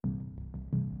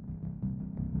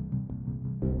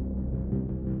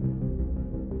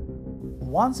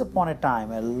Once upon a time,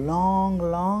 a long,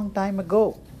 long time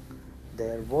ago,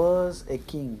 there was a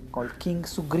king called King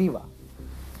Sugriva.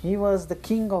 He was the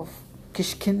king of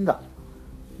Kishkinda,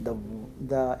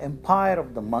 the empire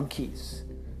of the monkeys,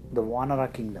 the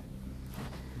Vanara kingdom.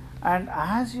 And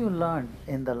as you learned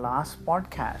in the last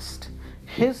podcast,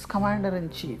 his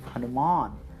commander-in-chief,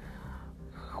 Hanuman,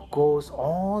 goes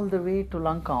all the way to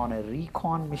Lanka on a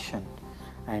recon mission,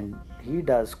 and he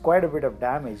does quite a bit of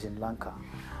damage in Lanka.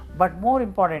 But more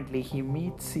importantly, he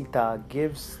meets Sita,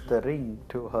 gives the ring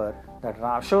to her,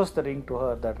 shows the ring to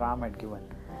her that Ram had given.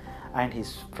 And he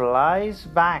flies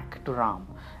back to Ram,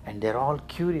 and they're all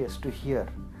curious to hear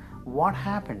what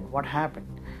happened.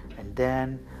 And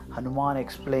then Hanuman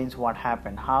explains what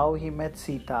happened, how he met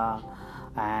Sita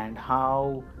and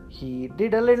how he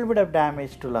did a little bit of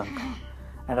damage to Lanka.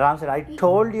 And Ram said, I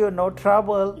told you, no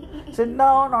trouble. He said,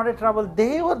 no, not a trouble.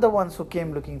 They were the ones who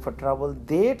came looking for trouble.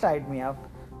 They tied me up.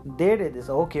 They did this.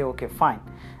 Okay, fine.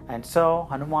 And so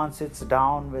Hanuman sits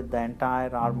down with the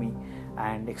entire army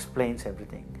and explains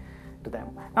everything to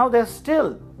them. Now they're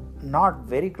still not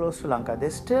very close to Lanka.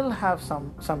 They still have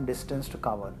some distance to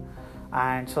cover.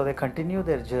 And so they continue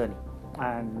their journey.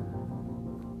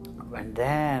 And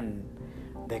then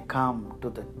they come to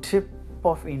the tip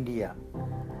of India.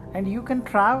 And you can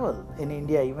travel in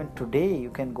India even today.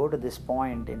 You can go to this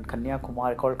point in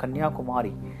Kanyakumari called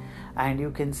Kanyakumari, and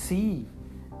you can see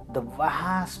the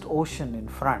vast ocean in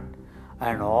front.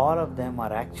 And all of them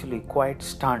are actually quite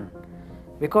stunned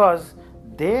because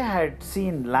they had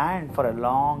seen land for a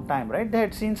long time, right? They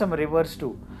had seen some rivers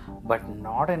too, but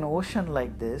not an ocean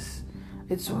like this.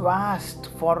 It's vast.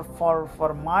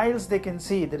 For miles they can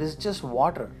see there is just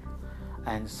water.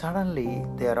 And suddenly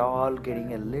they're all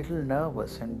getting a little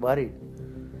nervous and worried.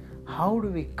 How do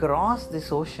we cross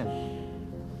this ocean?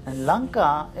 And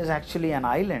Lanka is actually an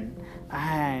island,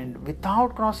 and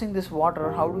without crossing this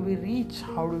water, how do we reach?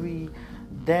 How do we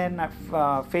then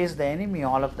face the enemy?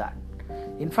 All of that.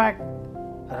 In fact,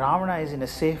 Ravana is in a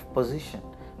safe position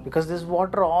because there's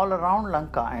water all around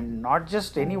Lanka, and not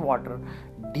just any water,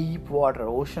 deep water,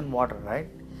 ocean water, right?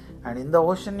 And in the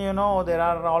ocean, there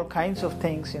are all kinds of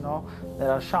things,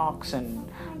 there are sharks and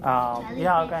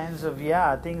kinds of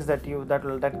things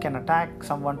that can attack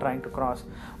someone trying to cross.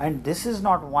 And this is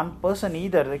not one person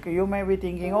either. Like, you may be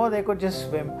thinking, they could just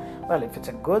swim. Well, if it's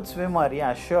a good swimmer,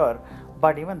 sure,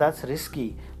 but even that's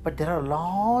risky. But there are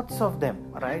lots of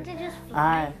them, right? Can't they just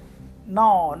fly? And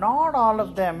no, not all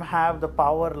of them have the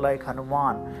power like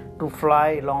Hanuman to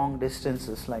fly long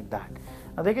distances like that.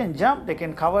 Now, they can jump, they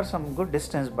can cover some good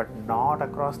distance, but not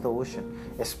across the ocean,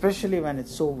 especially when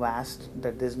it's so vast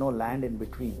that there's no land in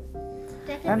between.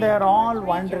 And they are all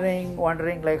wondering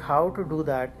like how to do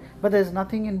that, but there's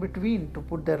nothing in between to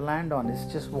put their land on.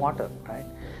 It's just water, right?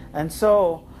 And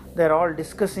so they're all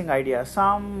discussing ideas.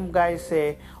 Some guys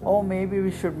say, maybe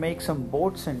we should make some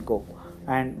boats and go.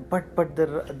 But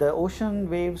the ocean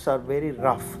waves are very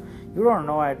rough. You don't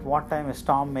know at what time a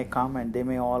storm may come, and they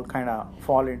may all kind of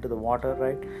fall into the water,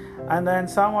 right? And then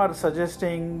some are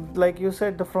suggesting, like you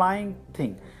said, the flying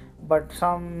thing. But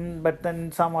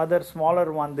then some other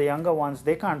smaller ones, the younger ones,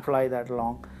 they can't fly that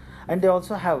long. And they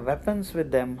also have weapons with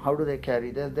them. How do they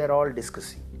carry? They're all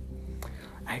discussing.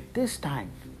 At this time,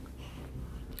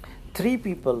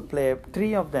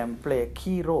 three of them play a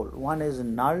key role. One is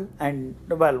Nal,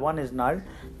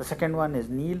 the second one is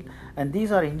Neil, and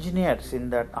these are engineers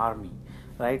in that army,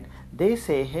 right? They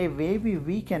say, hey, maybe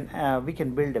we can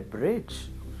build a bridge,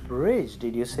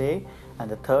 did you say? And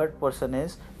the third person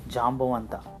is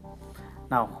Jambavanta.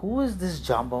 Now, who is this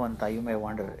Jambavanta, you may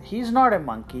wonder. He's not a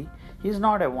monkey, he's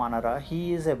not a Vanara,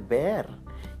 he is a bear.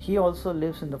 He also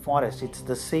lives in the forest. It's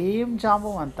the same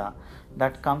Jambavanta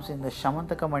that comes in the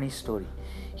Shamantaka Mani story.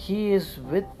 He is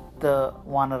with the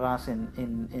Vanaras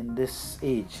in this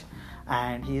age,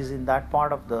 and he is in that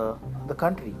part of the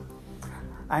country.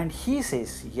 And he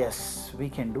says, yes, we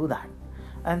can do that.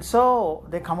 And so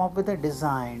they come up with a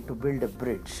design to build a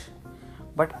bridge.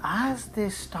 But as they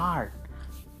start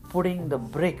putting the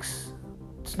bricks,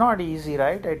 it's not easy,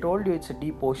 right? I told you it's a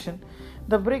deep ocean.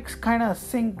 The bricks kind of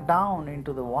sink down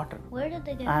into the water. Where did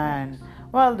they get And bricks?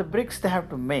 well, the bricks they have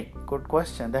to make. Good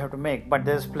question. They have to make, but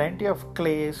there's plenty of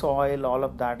clay, soil, all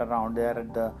of that around there.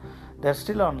 They're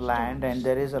still on land, and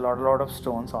there is a lot of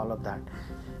stones, all of that.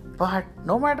 But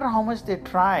no matter how much they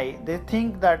try, they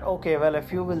think that a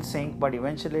few will sink, but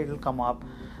eventually it'll come up.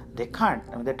 They can't.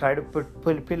 I mean, they try to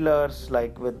put pillars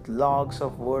like with logs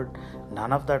of wood.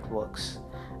 None of that works.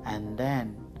 And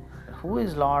then, who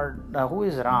is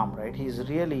Ram, right? He's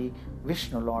really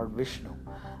Vishnu, Lord Vishnu.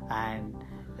 And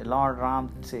Lord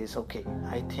Ram says,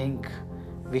 I think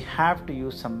we have to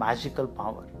use some magical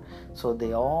power. So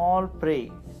they all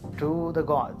pray to the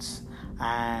gods,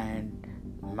 and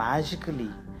magically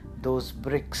those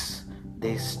bricks,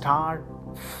 they start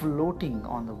floating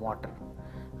on the water.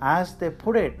 As they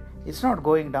put it, it's not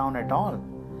going down at all.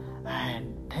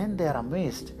 And then they are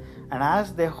amazed. And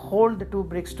as they hold the two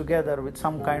bricks together with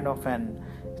some kind of an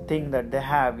thing that they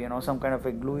have, some kind of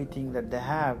a gluey thing that they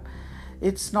have,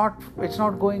 it's not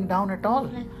going down at all.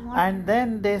 And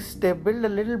then they build a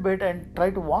little bit and try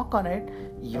to walk on it.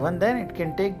 Even then it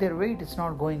can take their weight, it's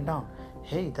not going down.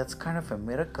 Hey, that's kind of a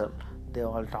miracle. They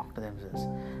all talk to themselves.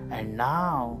 And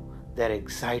now they're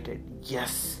excited.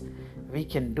 Yes, we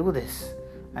can do this.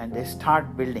 And they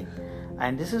start building.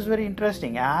 And this is very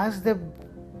interesting. As they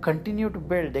continue to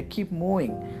build, they keep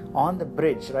moving on the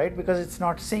bridge, right? Because it's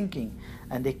not sinking.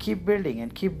 And they keep building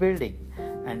and keep building.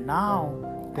 And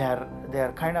now they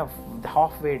are kind of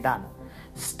halfway done.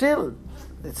 Still,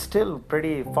 it's still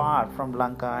pretty far from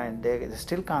Lanka, and they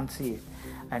still can't see it.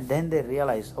 And then they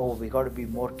realize, we got to be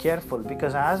more careful,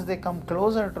 because as they come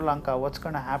closer to Lanka, what's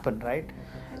going to happen, right?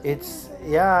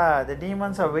 The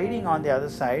demons are waiting on the other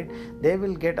side. They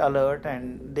will get alert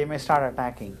and they may start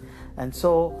attacking. And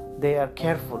so they are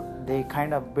careful. They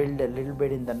kind of build a little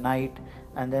bit in the night,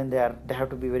 and then they have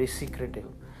to be very secretive.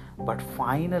 But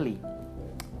finally,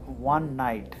 one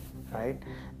night, right,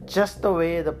 just the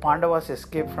way the Pandavas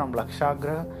escaped from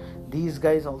Lakshagraha, these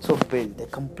guys also build. They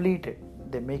complete it.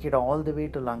 They make it all the way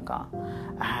to Lanka,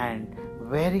 and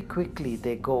very quickly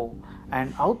they go.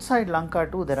 And outside Lanka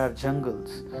too, there are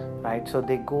jungles, right? So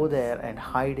they go there and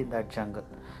hide in that jungle.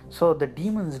 So the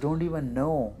demons don't even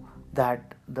know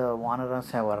that the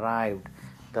Vanaras have arrived.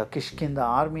 The Kishkinda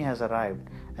army has arrived,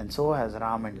 and so has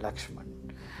Ram and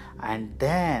Lakshman. And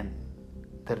then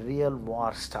the real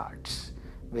war starts,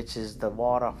 which is the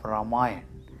war of Ramayana.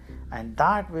 And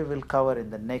that we will cover in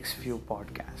the next few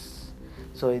podcasts.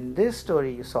 So in this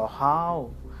story, you saw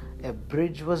how a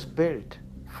bridge was built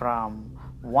from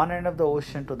one end of the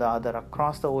ocean to the other,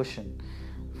 across the ocean.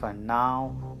 For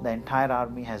now, the entire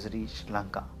army has reached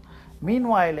Lanka.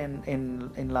 Meanwhile,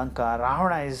 in Lanka,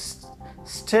 Ravana is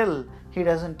still, he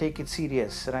doesn't take it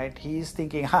serious, right? He is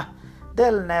thinking,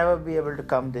 they'll never be able to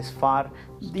come this far.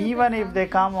 Even if they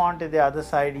come onto the other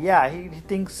side, he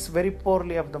thinks very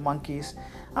poorly of the monkeys.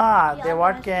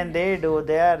 What can they do?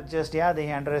 They are just, he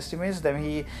underestimates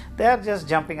them. They are just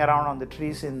jumping around on the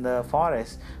trees in the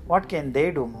forest. What can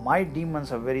they do? My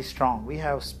demons are very strong. We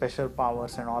have special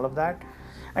powers and all of that.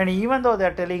 And even though they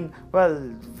are telling,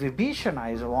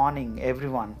 Vibhishana is warning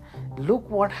everyone, look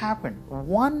what happened.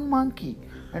 One monkey,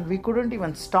 and we couldn't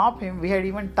even stop him. We had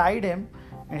even tied him.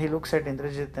 And he looks at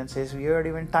Indrajit and says, we had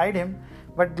even tied him.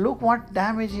 But look what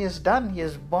damage he has done. He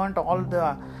has burnt all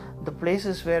the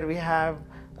places where we have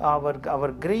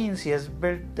our grains. He has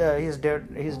built, he's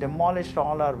demolished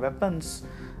all our weapons,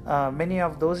 many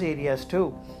of those areas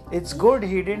too. It's good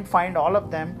he didn't find all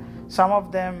of them. Some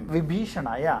of them,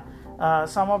 Vibhishana,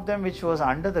 some of them which was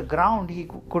under the ground, he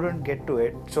couldn't get to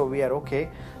it. So we are okay.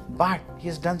 But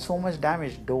he's done so much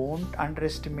damage. Don't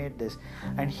underestimate this.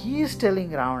 And he is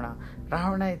telling Ravana,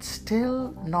 it's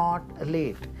still not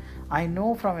late. I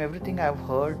know from everything I've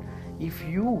heard, if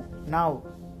you now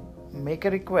make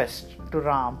a request to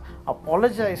Ram,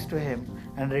 apologize to him,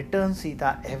 and return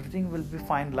Sita, everything will be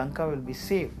fine. Lanka will be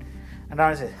saved. And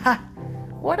Ravana says,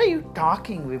 what are you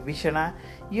talking, Vibhishana?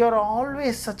 You're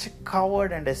always such a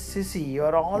coward and a sissy.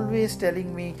 You're always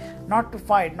telling me not to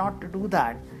fight, not to do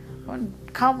that.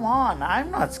 Come on,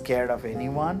 I'm not scared of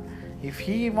anyone. If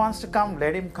he wants to come,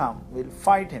 let him come. We'll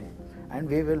fight him and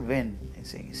we will win.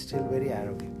 He's still very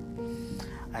arrogant.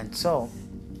 And so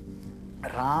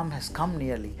Ram has come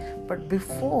nearly, but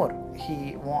before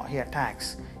he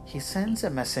attacks, he sends a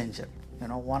messenger.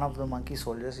 One of the monkey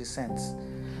soldiers he sends.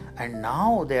 And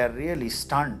now they are really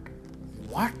stunned.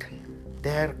 What?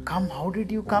 How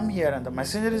did you come here? And the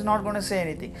messenger is not going to say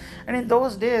anything. And in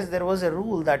those days, there was a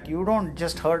rule that you don't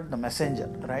just hurt the messenger,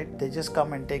 right? They just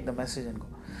come and take the message and go.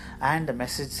 And the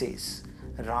message says,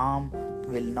 Ram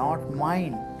will not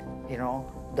mind,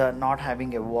 the not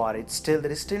having a war.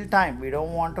 There is still time. We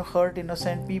don't want to hurt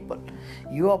innocent people.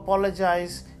 You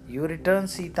apologize, you return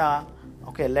Sita.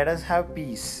 Okay, let us have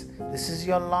peace. This is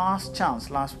your last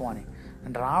chance, last warning.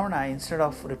 And Ravana, instead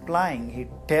of replying, he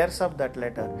tears up that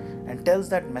letter and tells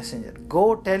that messenger,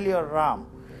 go tell your Ram,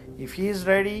 if he is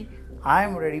ready, I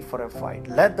am ready for a fight.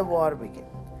 Let the war begin.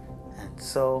 And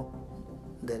so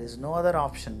there is no other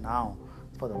option now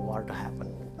for the war to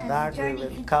happen. That we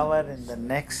will cover in the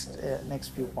next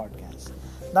few podcasts.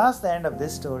 That's the end of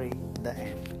this story, the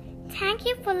end. Thank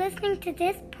you for listening to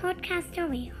this podcast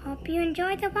story. Hope you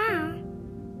enjoyed the wow.